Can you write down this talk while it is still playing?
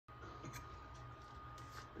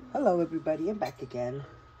Hello everybody, I'm back again.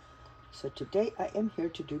 So today I am here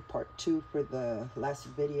to do part 2 for the last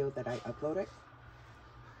video that I uploaded.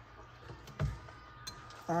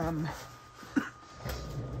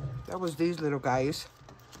 That was these little guys.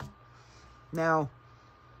 Now,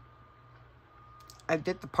 I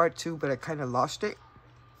did the part 2, but I kind of lost it.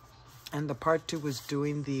 And the part 2 was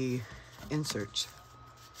doing the inserts.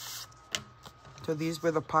 So these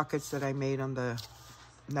were the pockets that I made on the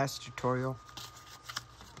last tutorial.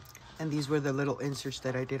 And these were the little inserts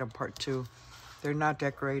that I did on part 2. They're not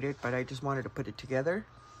decorated, but I just wanted to put it together.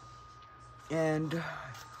 And,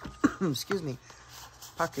 excuse me,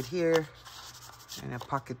 pocket here and a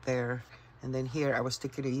pocket there. And then here I was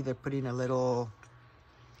thinking of either putting a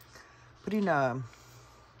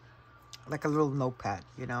like a little notepad,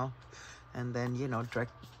 you know, and then, you know,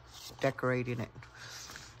 decorating it.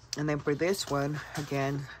 And then for this one,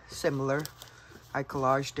 again, similar, I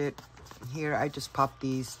collaged it. Here I just popped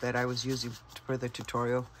these that I was using for the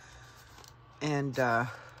tutorial, and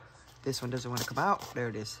this one doesn't want to come out. There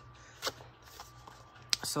it is.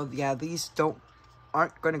 So yeah, these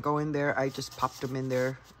aren't going to go in there. I just popped them in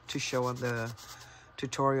there to show on the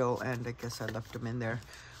tutorial, and I guess I left them in there.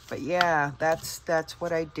 But yeah, that's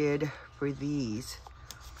what I did for these.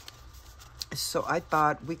 So I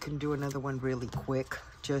thought we can do another one really quick,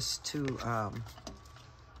 just to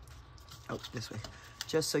oh, this way,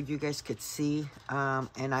 just so you guys could see.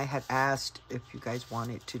 And I had asked if you guys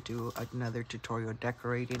wanted to do another tutorial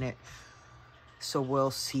decorating it. So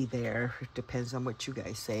we'll see there. It depends on what you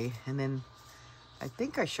guys say. And then I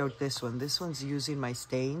think I showed this one. This one's using my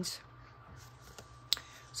Stainz.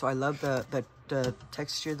 So I love the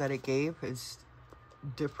texture that it gave. It's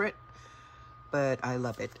different, but I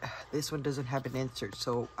love it. This one doesn't have an insert.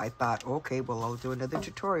 So I thought, okay, well, I'll do another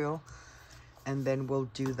tutorial, and then we'll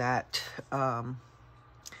do that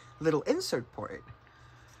little insert for it.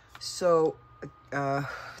 So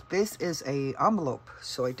this is a envelope,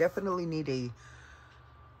 so I definitely need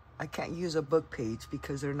I can't use a book page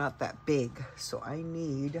because they're not that big, so I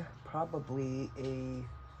need probably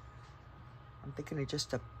I'm thinking of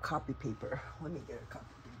just a copy paper. Let me get a copy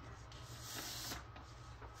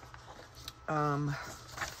paper.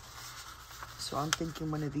 So I'm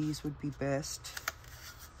thinking one of these would be best,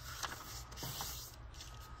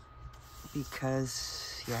 because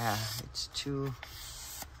yeah, it's too,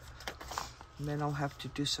 and then I'll have to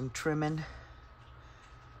do some trimming,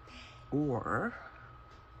 or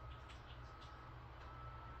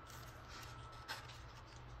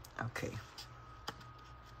okay,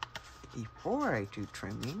 before I do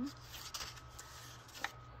trimming,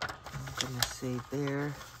 I'm gonna say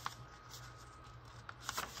there,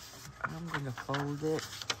 I'm gonna fold it.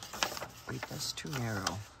 Wait, that's too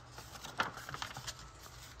narrow.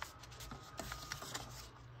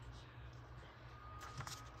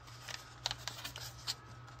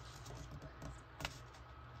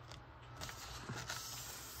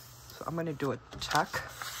 So I'm gonna do a tuck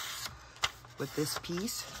with this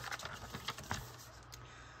piece.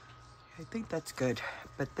 I think that's good.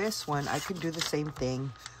 But this one, I can do the same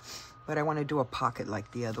thing, but I want to do a pocket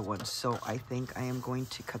like the other one. So I think I am going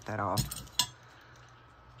to cut that off.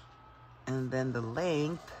 And then the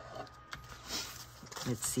length,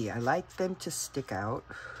 let's see, I like them to stick out.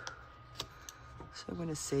 So I'm going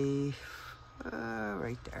to say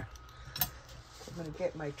right there. I'm going to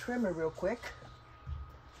get my trimmer real quick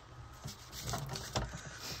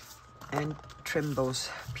and trim those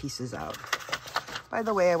pieces out. By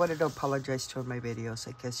the way, I wanted to apologize to my videos.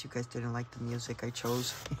 I guess you guys didn't like the music I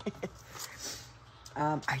chose.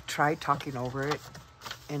 I tried talking over it,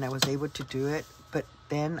 and I was able to do it, but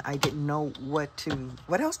then I didn't know what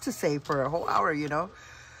else to say for a whole hour, you know?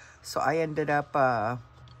 So I ended up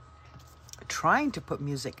trying to put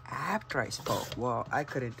music after I spoke. Well, I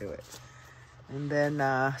couldn't do it. And then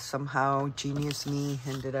somehow genius me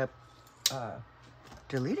ended up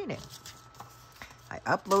deleting it. I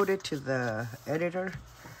uploaded to the editor,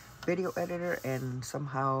 video editor, and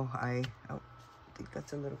somehow I think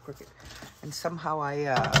that's a little crooked. And somehow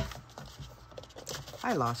I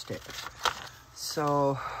lost it.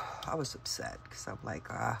 So I was upset because I'm like,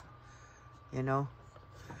 you know,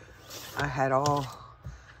 I had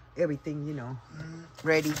everything, you know,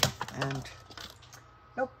 ready, and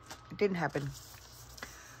nope, it didn't happen.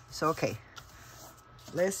 So, okay.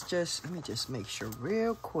 Let me just make sure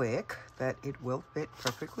real quick that it will fit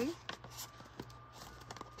perfectly.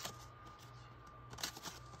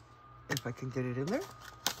 If I can get it in there.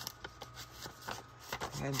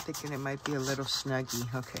 I'm thinking it might be a little snuggy.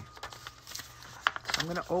 Okay. So I'm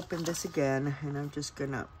going to open this again, and I'm just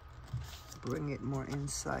going to bring it more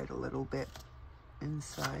inside a little bit.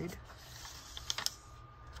 Inside.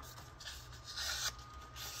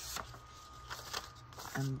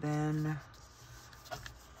 And then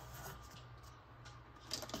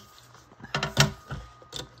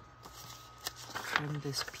trim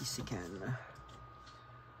this piece again.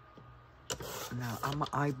 Now I'm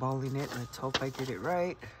eyeballing it. Let's hope I did it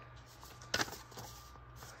right.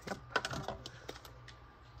 Yep.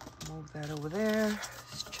 Move that over there.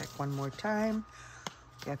 Let's check one more time.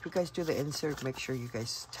 Yeah, if you guys do the insert, make sure you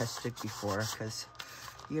guys test it before, because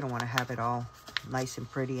you don't want to have it all nice and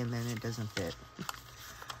pretty and then it doesn't fit.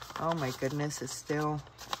 Oh my goodness, it's still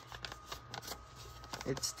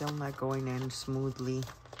not going in smoothly.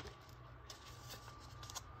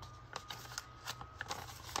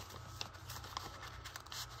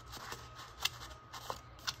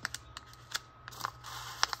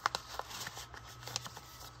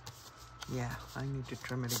 Yeah, I need to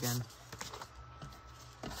trim it again.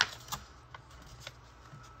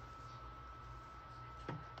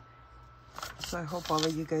 So I hope all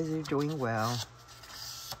of you guys are doing well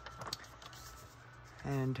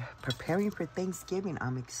and preparing for Thanksgiving.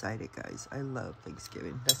 I'm excited, guys. I love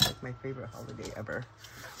Thanksgiving. That's like my favorite holiday ever.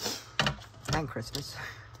 And Christmas.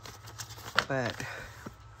 But,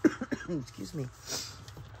 excuse me,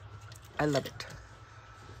 I love it.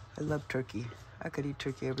 I love turkey. I could eat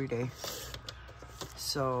turkey every day.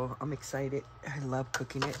 So I'm excited. I love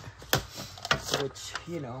cooking it. Which,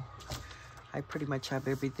 you know, I pretty much have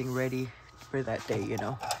everything ready for that day, you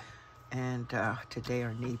know. And today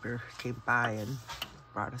our neighbor came by and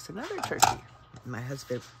brought us another turkey. My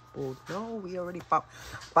husband, oh no, we already bought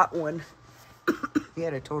one. He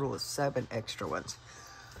had a total of 7 extra ones.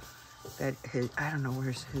 That I don't know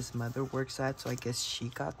where his mother works at, so I guess she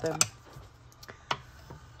got them.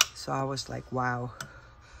 So I was like, wow.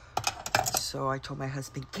 So I told my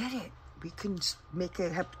husband, get it. We can make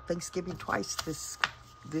it, have Thanksgiving twice this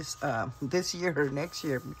year or next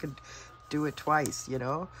year. We could do it twice, you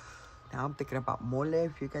know. Now I'm thinking about mole.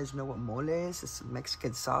 If you guys know what mole is, it's a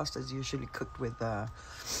Mexican sauce that's usually cooked with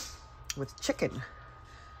chicken.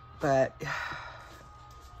 But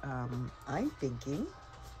I'm thinking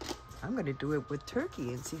I'm gonna do it with turkey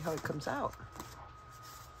and see how it comes out.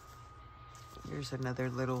 Here's another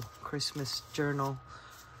little Christmas journal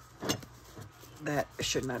that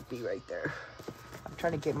should not be right there. I'm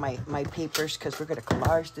trying to get my papers because we're gonna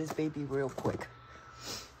collage this baby real quick.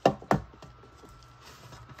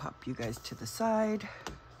 Pop you guys to the side.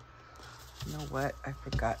 You know what? I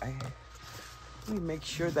forgot. Let me make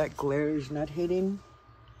sure that glare is not hitting.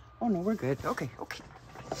 Oh no, we're good. Okay, okay.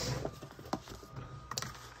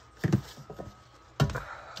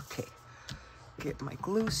 Okay. Get my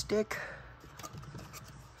glue stick.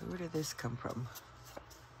 Where did this come from?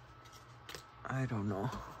 I don't know.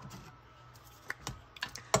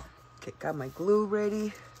 Okay, got my glue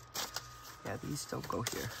ready. Yeah, these don't go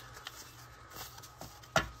here.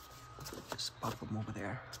 Just pop them over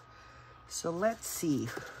there. So let's see.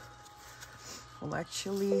 Well,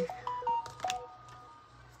 actually,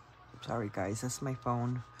 sorry guys, that's my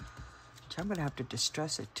phone. I'm gonna have to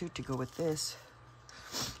distress it too to go with this.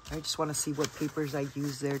 I just want to see what papers I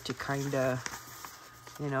use there to kind of,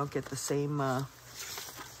 you know, get the same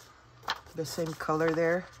color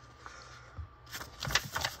there.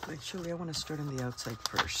 Actually, I want to start on the outside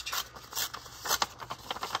first.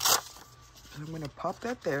 So I'm going to pop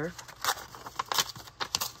that there.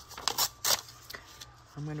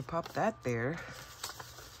 I'm going to pop that there.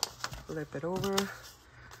 Flip it over.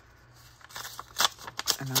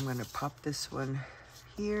 And I'm going to pop this one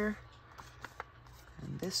here.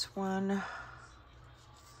 And this one.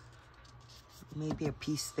 Maybe a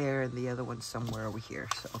piece there and the other one somewhere over here.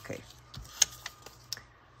 So, okay.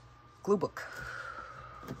 Glue book.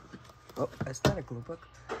 Oh, that's not a glue book.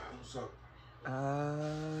 What's up?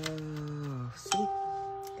 See?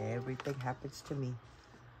 Everything happens to me.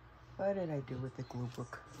 What did I do with the glue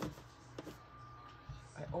book?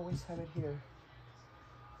 I always have it here.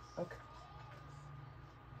 Okay.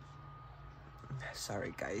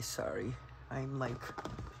 Sorry, guys. Sorry. I'm like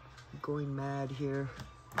going mad here.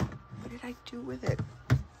 What did I do with it?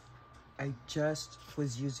 I just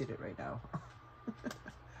was using it right now.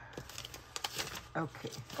 Okay.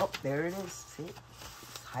 Oh, there it is. See?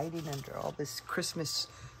 It's hiding under all this Christmas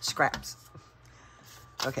scraps.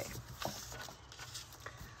 Okay.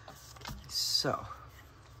 So,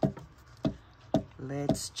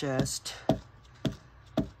 let's just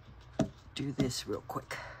do this real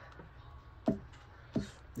quick.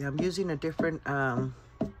 Yeah, I'm using a different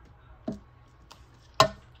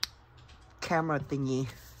camera thingy.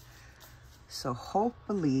 So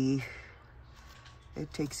hopefully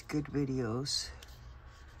it takes good videos.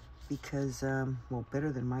 Because, well,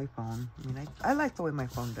 better than my phone. I mean, I like the way my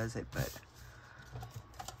phone does it, but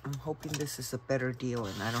I'm hoping this is a better deal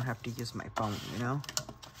and I don't have to use my phone, you know?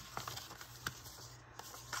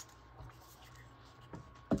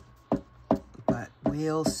 But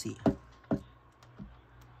we'll see.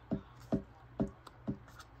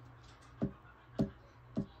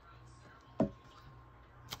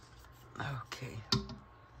 Okay.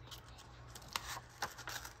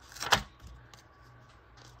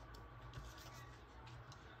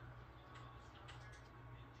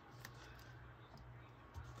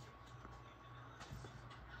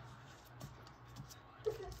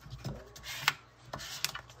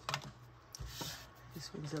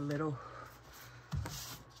 This one's a little...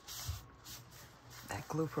 That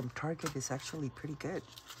glue from Target is actually pretty good.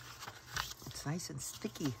 It's nice and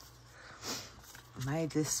sticky.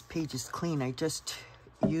 This page is clean. I just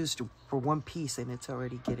used for one piece and it's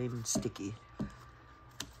already getting sticky.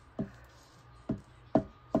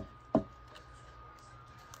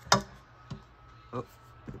 Oh,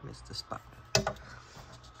 I missed the spot.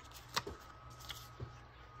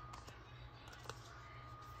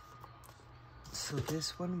 So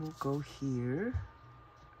this one will go here.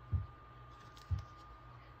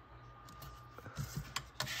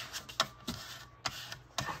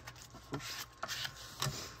 Oops.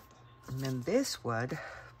 And then this one,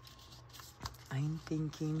 I'm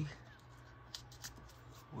thinking,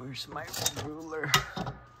 where's my ruler?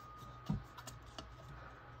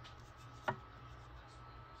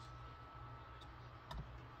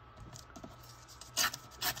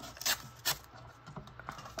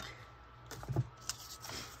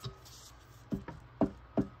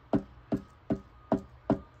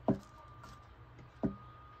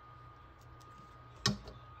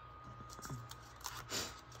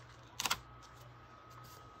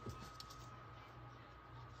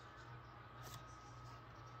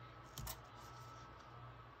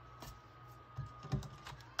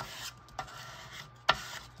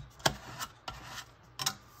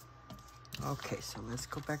 Okay, so let's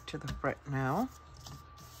go back to the front now.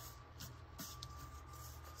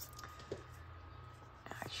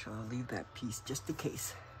 Actually, I'll leave that piece just in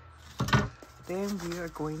case. Then we are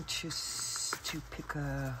going to pick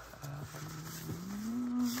a...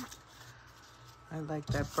 I like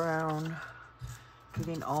that brown.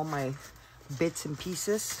 Getting all my bits and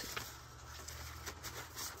pieces.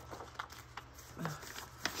 I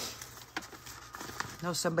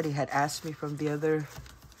know somebody had asked me from the other...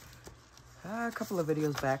 a couple of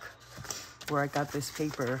videos back where I got this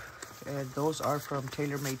paper, and those are from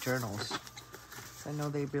TaylorMade Journals. I know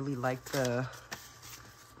they really like the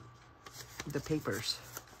papers.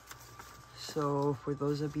 So for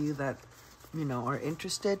those of you that, you know, are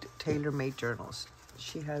interested, TaylorMade Journals.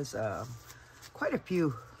 She has quite a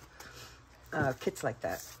few kits like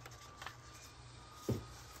that.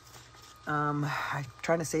 I'm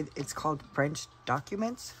trying to say it's called French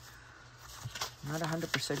Documents. I'm not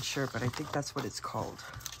 100% sure, but I think that's what it's called.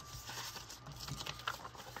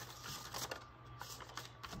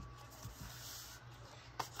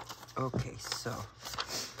 Okay, so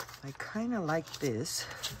I kind of like this,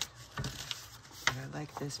 but I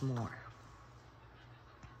like this more.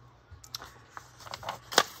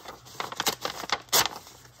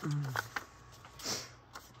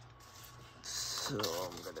 So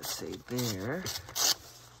I'm gonna say there.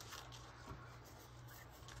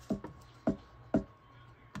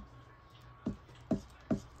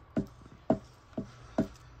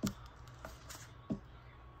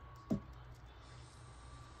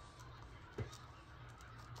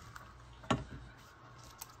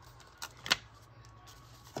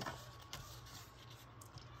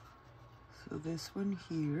 So this one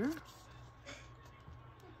here.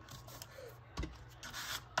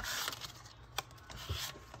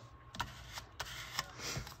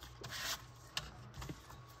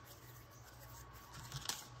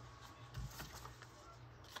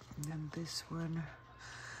 And then this one,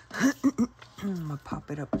 I'm gonna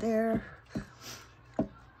pop it up there.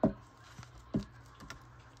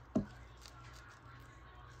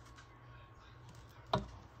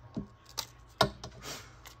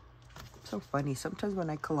 So funny, sometimes when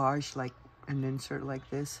I collage like an insert like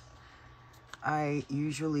this, I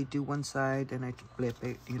usually do one side and I flip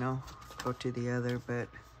it, you know, go to the other, but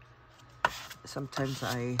sometimes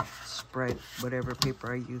I spread whatever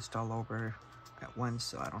paper I used all over at once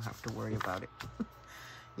so I don't have to worry about it.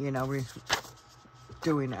 You know, we're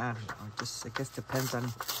doing, I don't know, just I guess depends on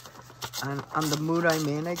the mood I'm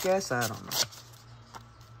in, I guess. I don't know.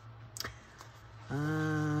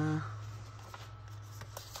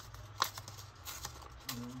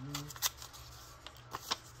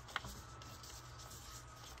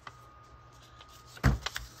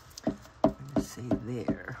 I'm gonna say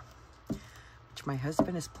there. watch. My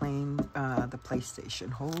husband is playing the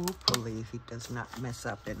PlayStation. Hopefully he does not mess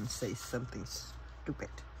up and say something stupid.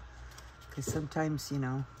 Because sometimes, you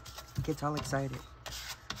know, he gets all excited.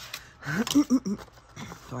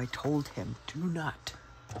 So I told him, do not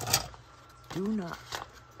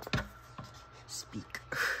speak.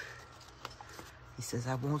 He says,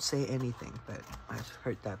 I won't say anything, but I've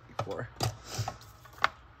heard that before.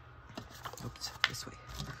 Oops, this way.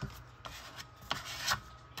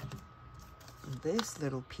 This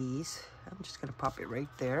little piece, I'm just gonna pop it right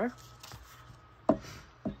there.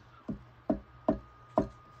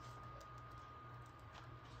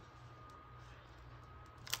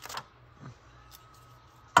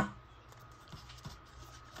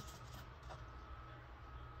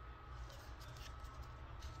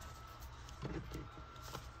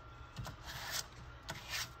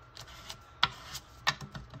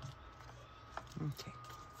 Okay.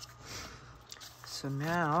 So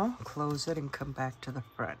now, close it and come back to the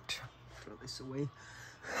front. Throw this away.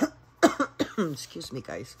 Excuse me,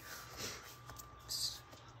 guys.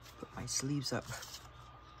 Put my sleeves up.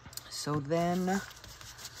 So then,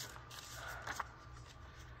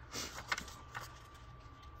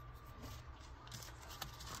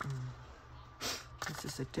 this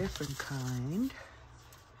is a different kind.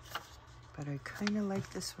 But I kind of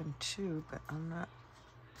like this one too, but I'm not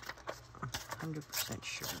 100%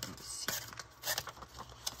 sure. Let me see.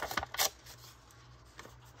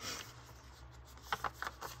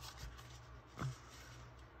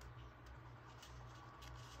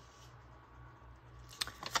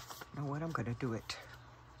 You know what? I'm gonna do it.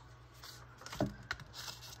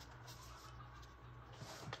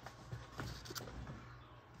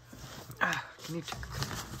 Can you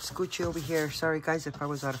scooch you over here? Sorry, guys, if I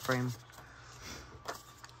was out of frame.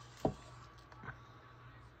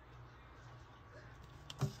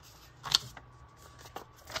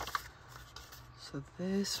 So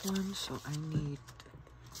this one, so I need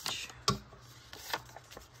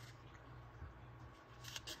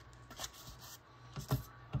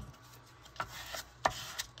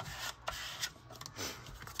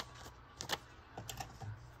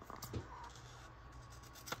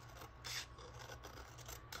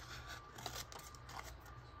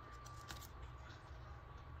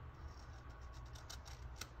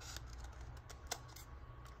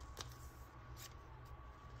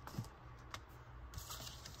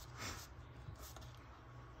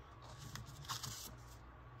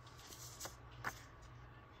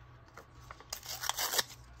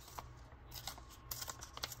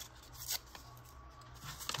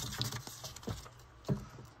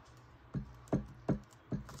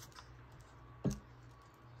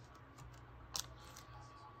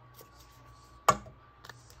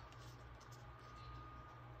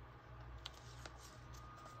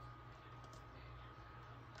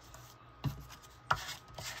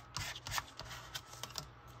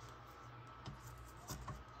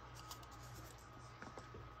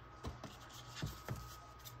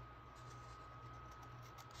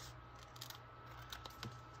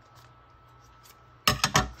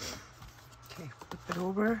it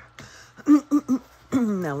over.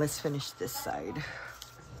 Now let's finish this side.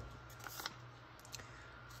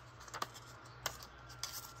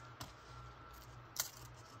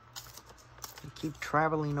 I keep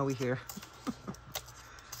traveling over here.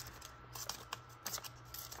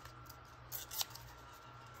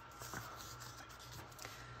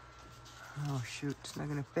 Oh shoot, it's not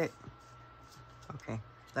gonna fit. Okay,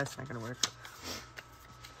 that's not gonna work.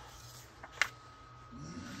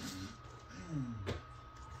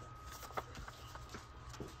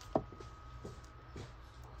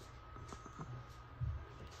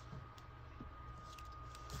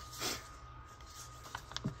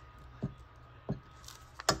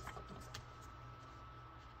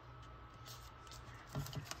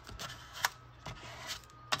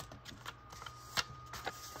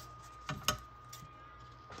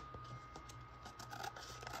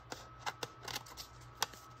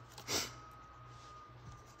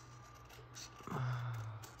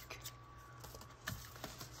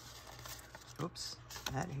 Oops,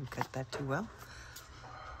 I didn't cut that too well.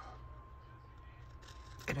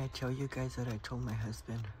 And I tell you guys that I told my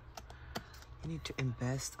husband, you need to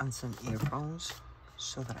invest on some earphones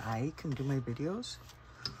so that I can do my videos.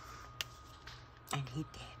 And he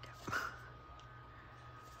did.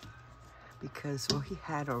 Because, well, he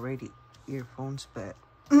had already earphones, but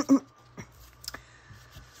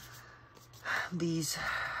these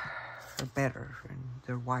are better and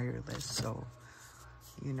they're wireless, so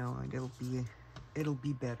you know, it'll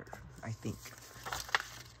be better, I think.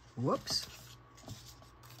 Whoops.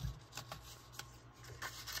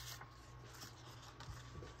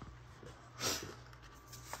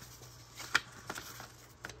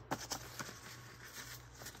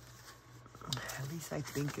 least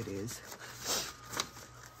I think it is.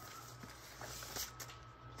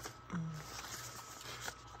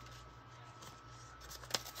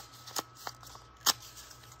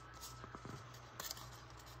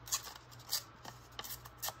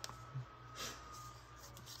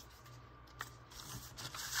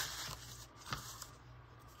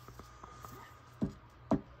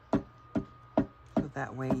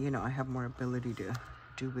 That way, you know, I have more ability to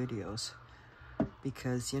do videos,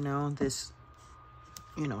 because, you know, this,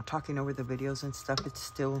 you know, talking over the videos and stuff, it's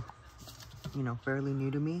still, you know, fairly new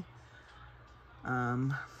to me.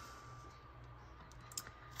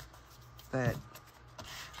 But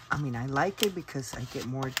I mean, I like it because I get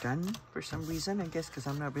more done for some reason, I guess, because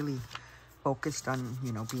I'm not really focused on,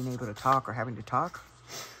 you know, being able to talk or having to talk.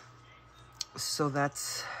 So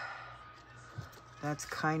that's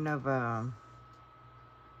kind of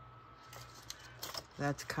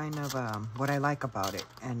what I like about it,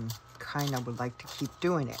 and kind of would like to keep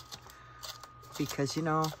doing it, because, you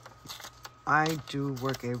know, I do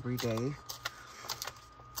work every day,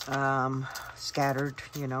 scattered,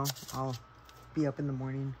 you know. I'll be up in the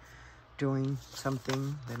morning doing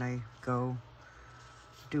something, then I go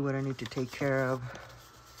do what I need to take care of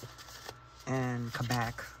and come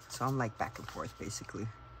back. So I'm like back and forth, basically.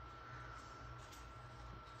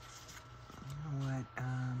 You know what,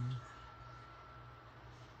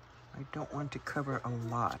 I don't want to cover a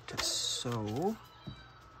lot, so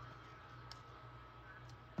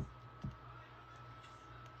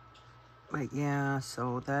but yeah,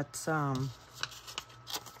 so that's put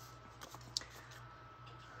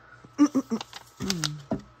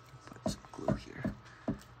some glue here.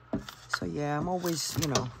 So yeah, I'm always, you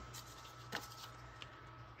know,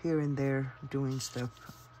 here and there doing stuff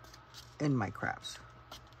in my crafts.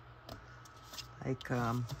 Like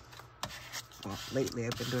well, lately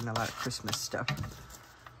I've been doing a lot of Christmas stuff.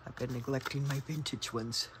 I've been neglecting my vintage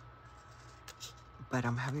ones. But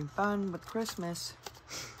I'm having fun with Christmas.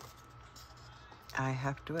 I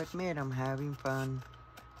have to admit, I'm having fun.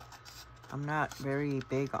 I'm not very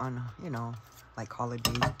big on, you know, like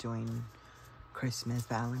holidays, doing Christmas,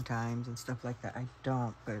 Valentine's, and stuff like that. I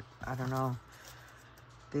don't, but I don't know.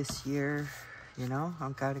 This year, you know, I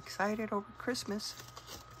got excited over Christmas.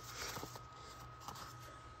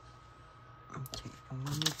 Okay, and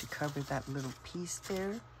we need to cover that little piece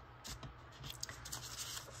there.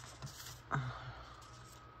 I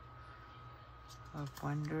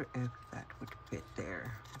wonder if that would fit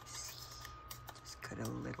there. Let's see. Just cut a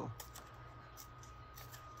little.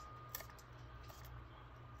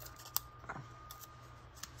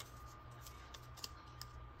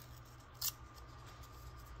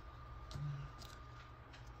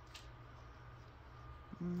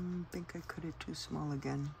 I think I cut it too small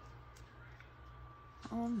again.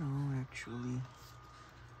 Oh no, actually,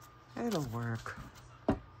 it'll work.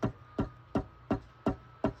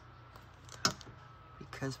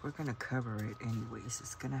 Because we're gonna cover it anyways.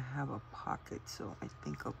 It's gonna have a pocket, so I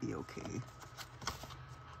think I'll be okay.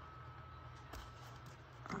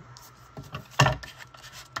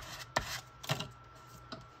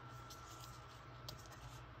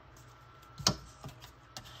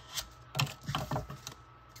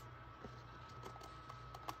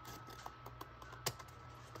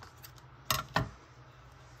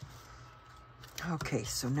 Okay,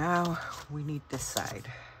 so now we need this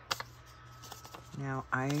side. Now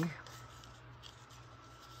I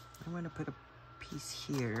want to put a piece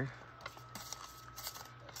here.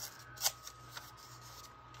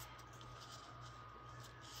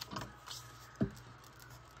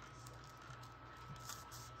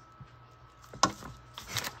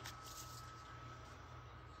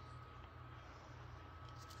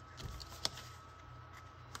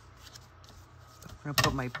 I'm gonna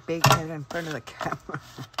put my big head in front of the camera.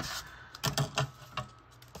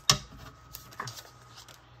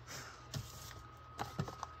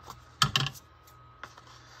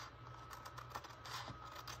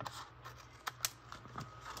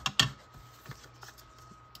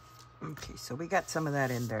 Okay, so we got some of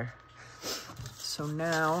that in there. So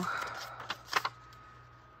now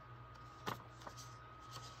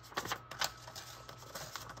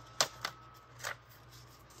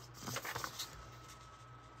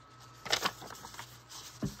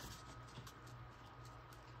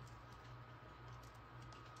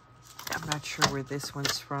I'm not sure where this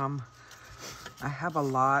one's from. I have a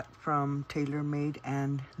lot from TaylorMade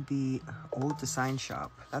and the Old Design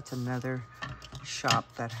Shop. That's another shop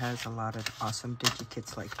that has a lot of awesome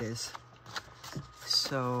digikits like this.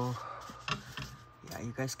 So yeah,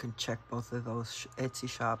 you guys can check both of those Etsy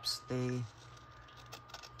shops. They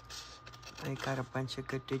got a bunch of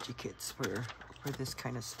good digikits for this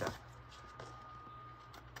kind of stuff.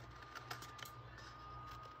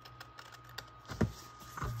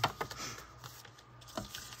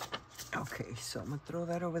 Okay, so I'm gonna throw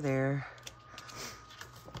that over there.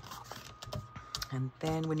 And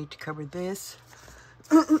then we need to cover this.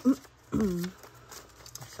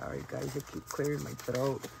 Sorry guys, I keep clearing my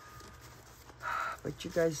throat. But you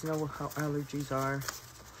guys know how allergies are.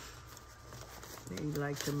 They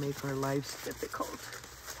like to make our lives difficult.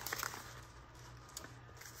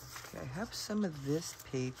 Okay, I have some of this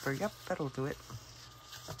paper. Yep, that'll do it.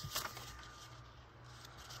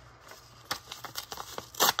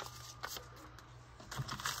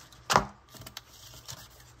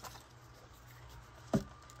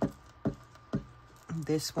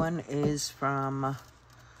 This one is from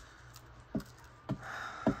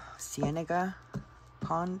Cienega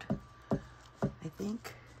Pond, I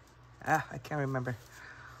think. I can't remember.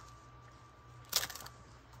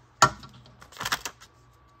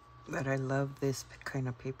 But I love this kind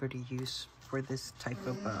of paper to use for this type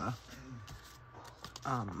of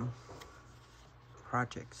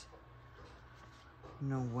projects. You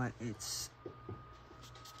know what? It's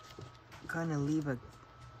kind of leave a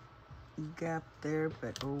gap there,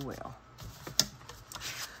 but oh well.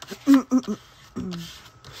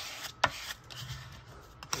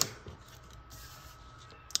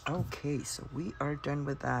 Okay, so we are done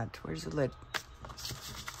with that. Where's the lid?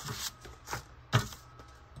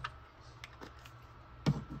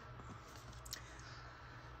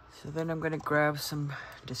 So then I'm going to grab some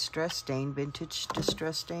distress stain, vintage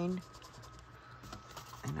distress stain,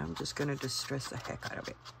 and I'm just going to distress the heck out of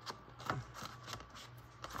it.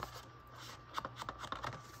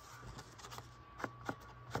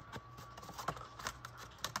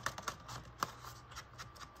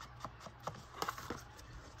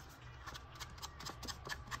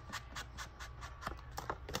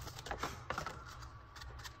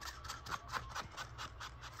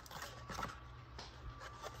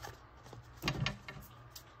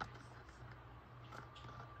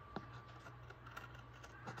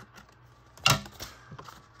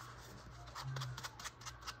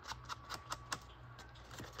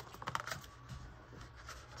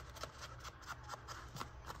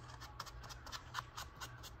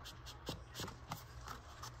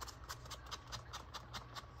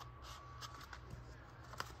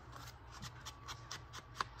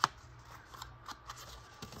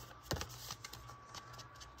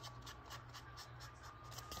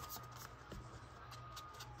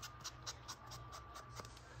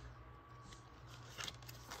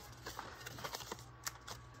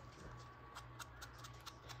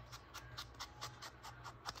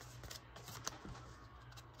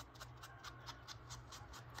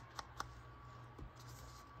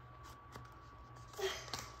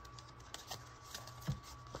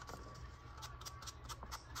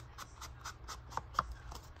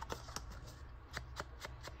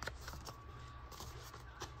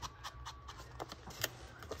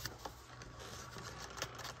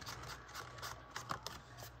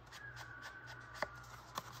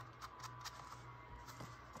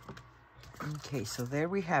 Okay, so there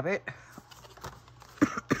we have it.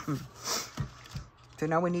 So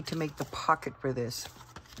now we need to make the pocket for this.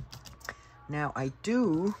 Now I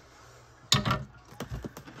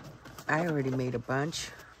already made a bunch.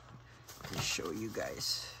 Let me show you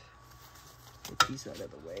guys. Get these out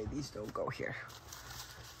of the way. These don't go here.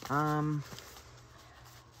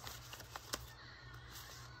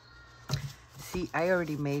 See, I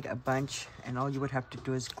already made a bunch, and all you would have to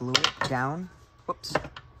do is glue it down. Whoops.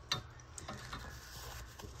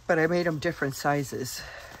 But I made them different sizes.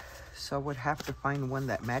 So I would have to find one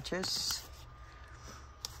that matches.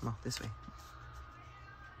 Oh, this way.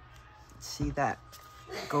 See, that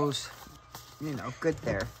goes, you know, good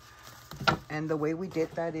there. And the way we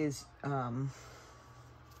did that is, oh,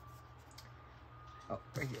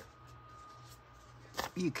 right here.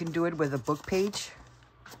 You can do it with a book page.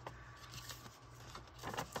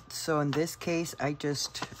 So in this case, I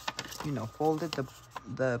just, you know, folded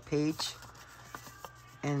the page.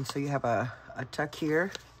 And so you have a tuck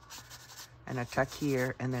here, and a tuck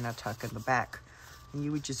here, and then a tuck in the back. And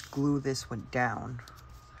you would just glue this one down.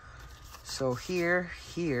 So here,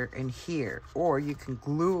 here, and here. Or you can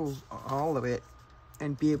glue all of it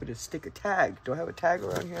and be able to stick a tag. Do I have a tag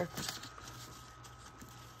around here?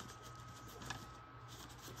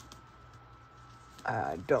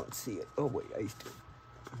 I don't see it. Oh wait, I used to.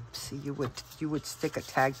 See, you would stick a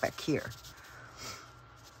tag back here.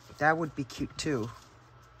 That would be cute too.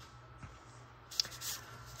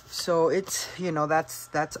 So it's, you know, that's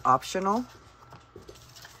optional.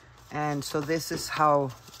 And so this is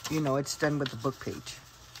how, you know, it's done with the book page.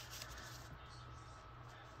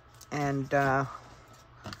 And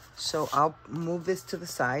so I'll move this to the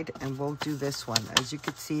side and we'll do this one. As you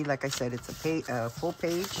can see, like I said, it's a full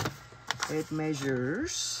page. It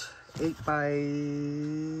measures 8 by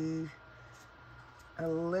a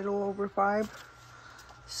little over 5.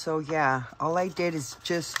 So yeah, all I did is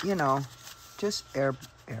just, you know, just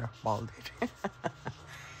airballed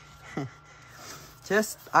it.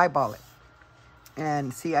 Just eyeball it.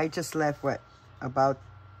 And see, I just left what, about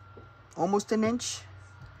almost an inch,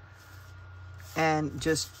 and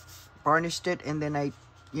just varnished it, and then I,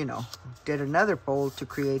 you know, did another fold to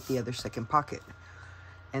create the other second pocket.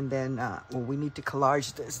 And then, well, we need to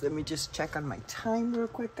collage this. Let me just check on my time real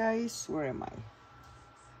quick, guys. Where am I?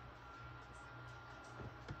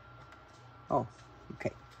 Oh,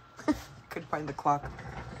 okay. Couldn't find the clock.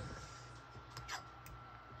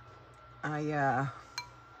 I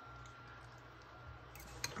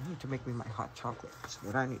need to make me my hot chocolate. That's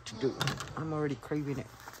what I need to do. I'm already craving it.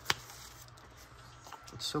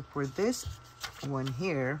 So for this one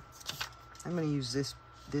here, I'm going to use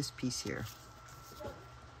this piece here.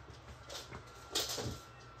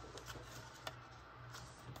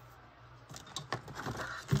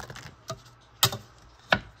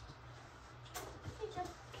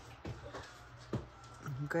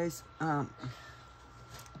 You guys,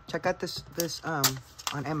 check out this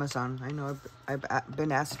on Amazon. I know I've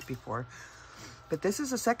been asked before, but this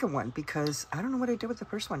is the second one because I don't know what I did with the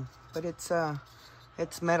first one, but it's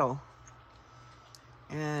metal,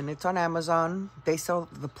 and it's on Amazon. They sell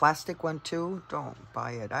the plastic one too. Don't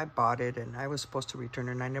buy it. I bought it, and I was supposed to return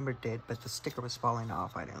it, and I never did, but the sticker was falling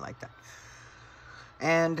off. I didn't like that.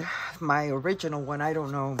 And my original one, I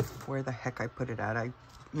don't know where the heck I put it at. I,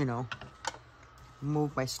 you know,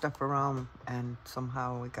 moved my stuff around, and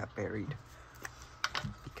somehow it got buried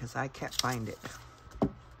because I can't find it.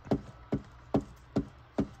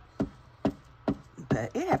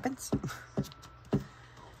 But it happens.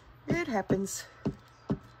 It happens,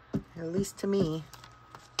 at least to me.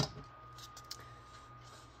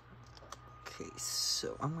 Okay,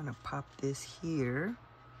 so I'm gonna pop this here.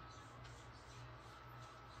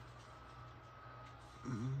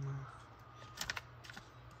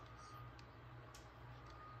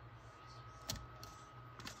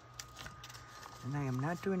 And I am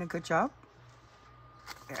not doing a good job.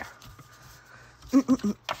 There.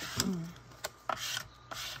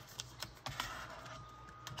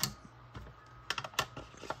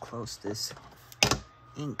 Close this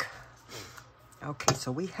ink. Okay,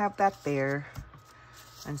 so we have that there.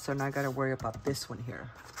 And so now I gotta worry about this one here.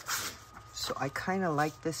 So I kind of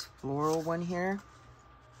like this floral one here.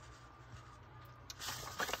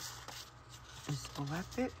 Will that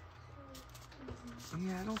fit?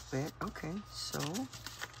 Yeah, it'll fit. Okay, so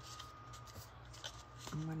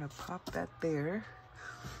I'm gonna pop that there.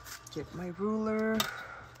 Get my ruler.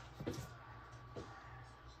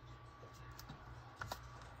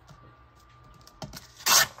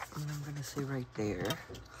 And I'm gonna say right there.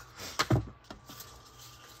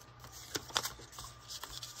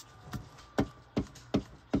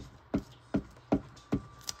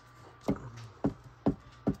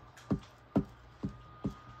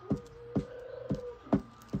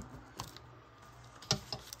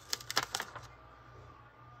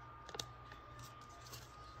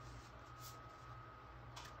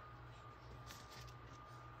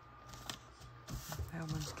 That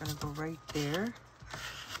one's gonna go right there.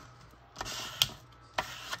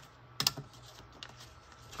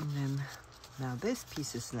 And then, now this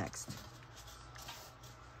piece is next.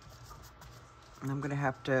 And I'm gonna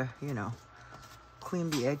have to, you know, clean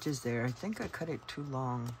the edges there. I think I cut it too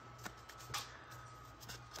long.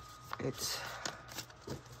 Let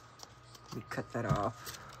me cut that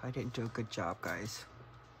off. I didn't do a good job, guys.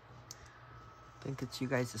 I think it's you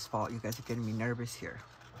guys' fault. You guys are getting me nervous here.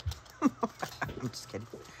 I'm just kidding.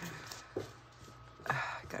 I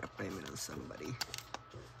gotta blame it on somebody.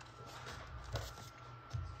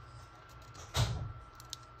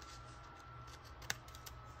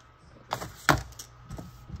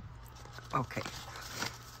 Okay.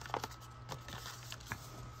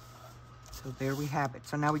 So there we have it.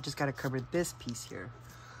 So now we just gotta cover this piece here.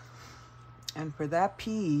 And for that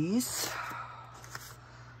piece,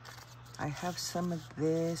 I have some of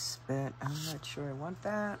this, but I'm not sure I want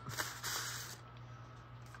that.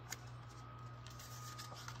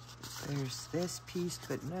 There's this piece,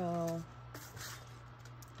 but no.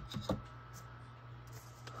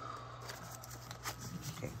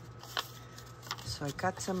 Okay. So I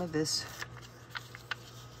got some of this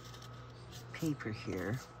paper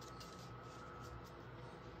here.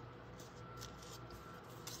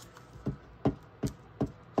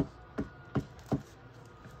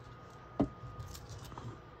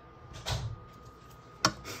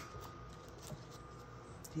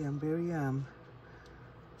 See, I'm very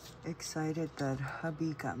excited that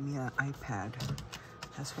hubby got me an iPad.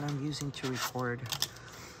 That's what I'm using to record.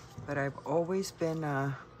 But I've always been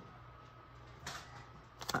a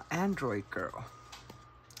Android girl.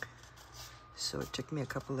 So it took me a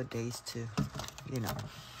couple of days to, you know,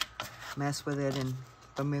 mess with it and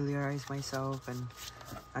familiarize myself, and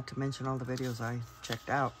not to mention all the videos I checked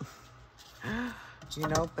out. You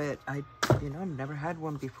know, but I never had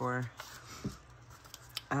one before.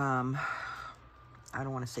 I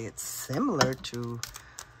don't want to say it's similar to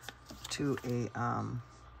a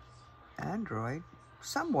Android,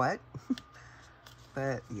 somewhat,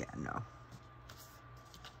 but yeah, no.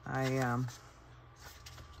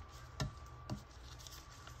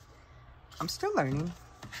 I'm still learning,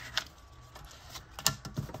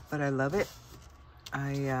 but I love it.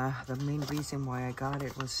 The main reason why I got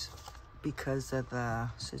it was because of the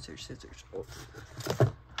scissors. Oh.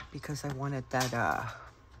 Because I wanted that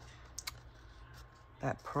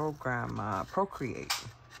program, Procreate.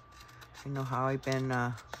 You know how I've been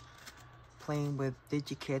playing with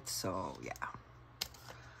DigiKit, so yeah.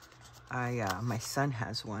 My son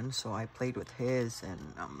has one, so I played with his, and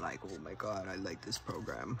I'm like, oh my god, I like this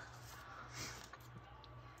program.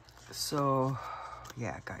 So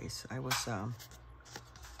yeah, guys, I was sold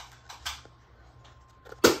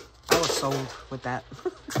with that.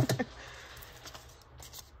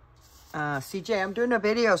 CJ, I'm doing a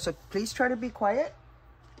video, so please try to be quiet.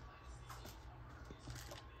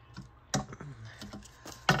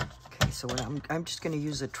 Okay, so what I'm just gonna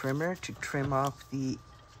use a trimmer to trim off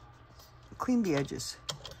clean the edges.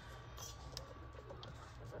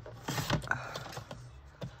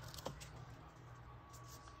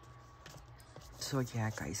 So yeah,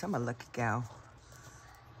 guys, I'm a lucky gal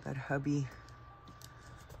that hubby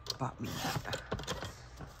bought me that.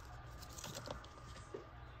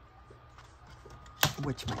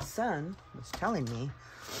 Which my son was telling me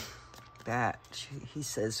that he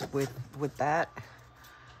says with that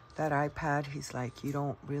iPad, he's like, you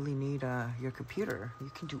don't really need your computer. You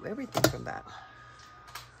can do everything from that.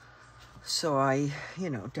 So I,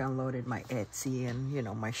 downloaded my Etsy and,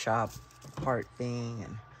 my shop part thing,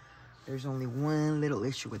 and there's only one little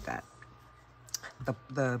issue with that.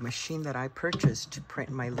 The machine that I purchased to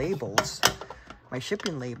print my labels, my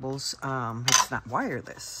shipping labels, it's not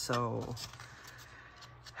wireless, so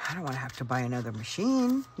I don't want to have to buy another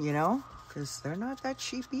machine, because they're not that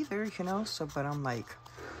cheap either, so, but I'm like,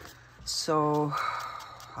 so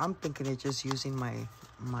I'm thinking of just using my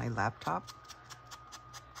laptop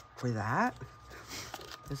for that,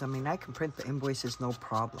 because, I can print the invoices, no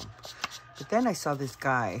problem. But then I saw this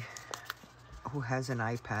guy who has an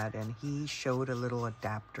iPad, and he showed a little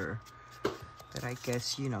adapter that I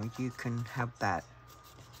guess, you can have that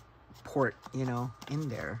port, in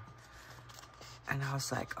there. And I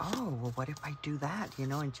was like, oh, well, what if I do that,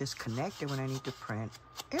 and just connect it when I need to print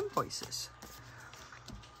invoices?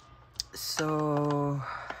 So,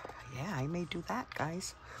 yeah, I may do that,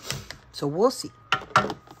 guys. So we'll see.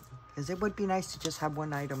 Because it would be nice to just have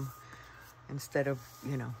one item instead of,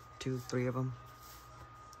 2, 3 of them.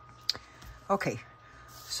 Okay,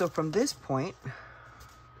 so from this point,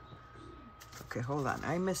 okay, hold on.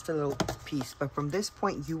 I missed a little piece, but from this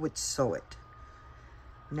point, you would sew it.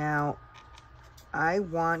 Now, I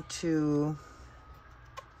want to,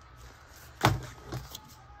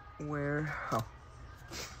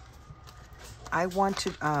 I want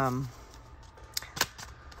to,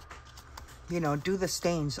 do the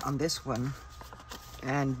stains on this one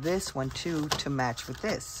and this one too to match with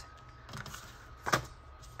this.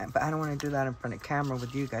 But I don't want to do that in front of camera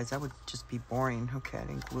with you guys. That would just be boring. Okay, I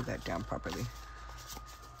didn't glue that down properly.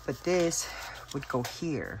 But this would go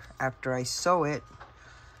here after I sew it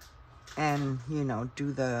and,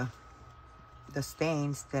 do the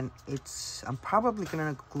stains. Then I'm probably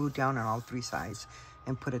going to glue down on all 3 sides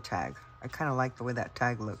and put a tag. I kind of like the way that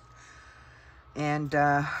tag looked. And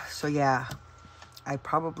so, yeah, I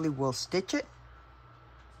probably will stitch it.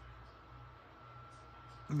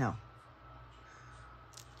 No.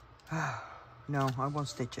 No, I won't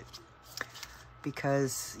stitch it.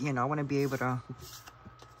 Because, I want to be able to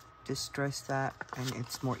distress that. And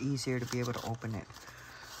it's more easier to be able to open it.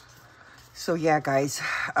 So, yeah, guys.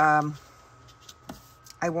 I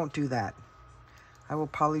won't do that. I will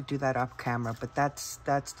probably do that off camera. But that's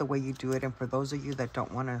the way you do it. And for those of you that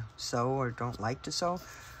don't want to sew or don't like to sew,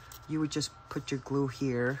 you would just put your glue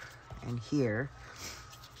here and here.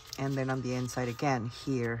 And then on the inside again,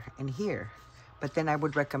 here and here. But then I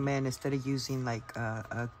would recommend, instead of using like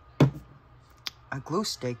a glue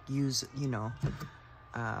stick, use,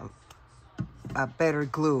 a better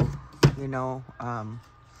glue,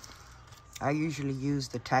 I usually use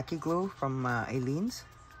the tacky glue from Aleen's.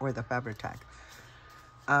 or the fabric tag.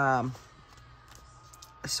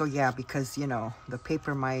 So yeah, because, you know, the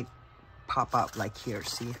paper might pop up like here.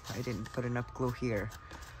 See, I didn't put enough glue here.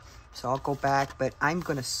 So I'll go back, but I'm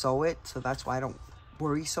going to sew it. So that's why I don't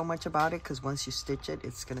worry so much about it, because once you stitch it,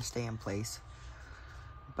 it's going to stay in place.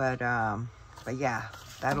 But yeah,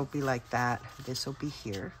 that'll be like that. This will be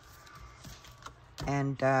here.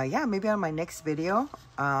 And yeah, maybe on my next video,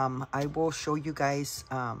 I will show you guys,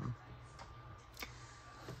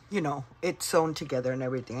 you know, it's sewn together and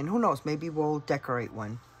everything. And who knows, maybe we'll decorate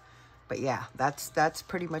one. But yeah, that's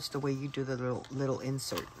pretty much the way you do the little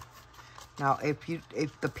insert. Now, if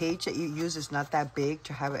the page that you use is not that big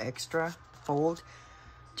to have an extra fold,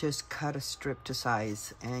 just cut a strip to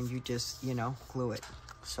size and you just, you know, glue it.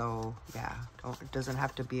 So yeah, it doesn't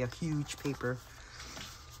have to be a huge paper.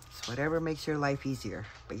 It's whatever makes your life easier.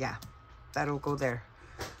 But yeah, that'll go there.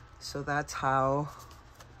 So that's how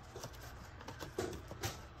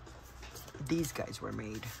these guys were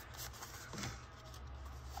made.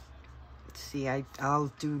 See,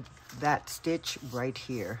 I'll do that stitch right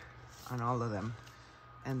here on all of them.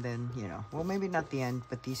 And then, you know, well, maybe not the end,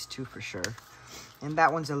 but these two for sure. And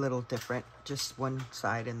that one's a little different. Just one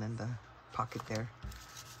side and then the pocket there.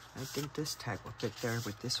 I think this tag will fit there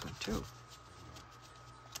with this one too.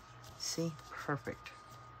 See, perfect.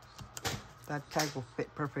 That tag will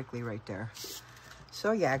fit perfectly right there.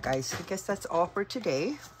 So yeah, guys, I guess that's all for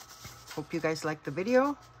today. Hope you guys liked the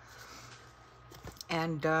video.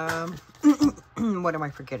 And what am I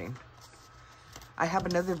forgetting? I have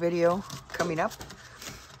another video coming up.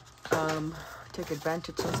 Take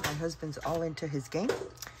advantage since my husband's all into his game.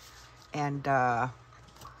 And,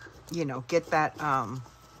 you know, get that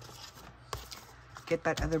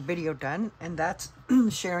other video done. And that's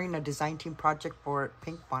sharing a design team project for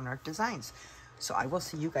Pink Monarch Designs. So I will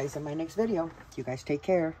see you guys in my next video. You guys take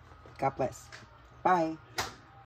care. God bless. Bye.